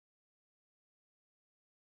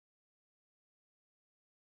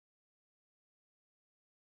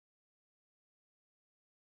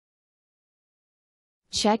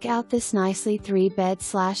Check out this nicely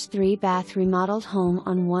 3-bed/3-bath remodeled home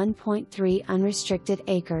on 1.3 unrestricted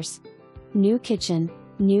acres. New kitchen,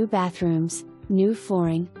 new bathrooms, new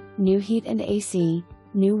flooring, new heat and AC,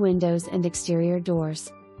 new windows and exterior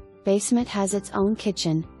doors. Basement has its own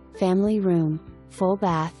kitchen, family room, full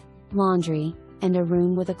bath, laundry, and a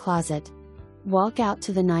room with a closet. Walk out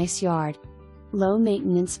to the nice yard. Low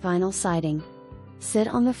maintenance vinyl siding. Sit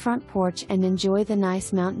on the front porch and enjoy the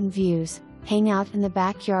nice mountain views, hang out in the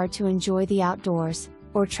backyard to enjoy the outdoors,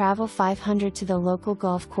 or travel 500 to the local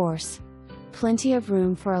golf course. Plenty of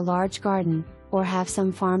room for a large garden, or have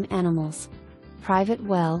some farm animals. Private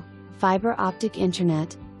well, fiber optic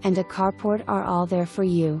internet, and a carport are all there for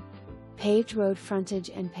you. Paved road frontage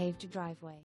and paved driveway.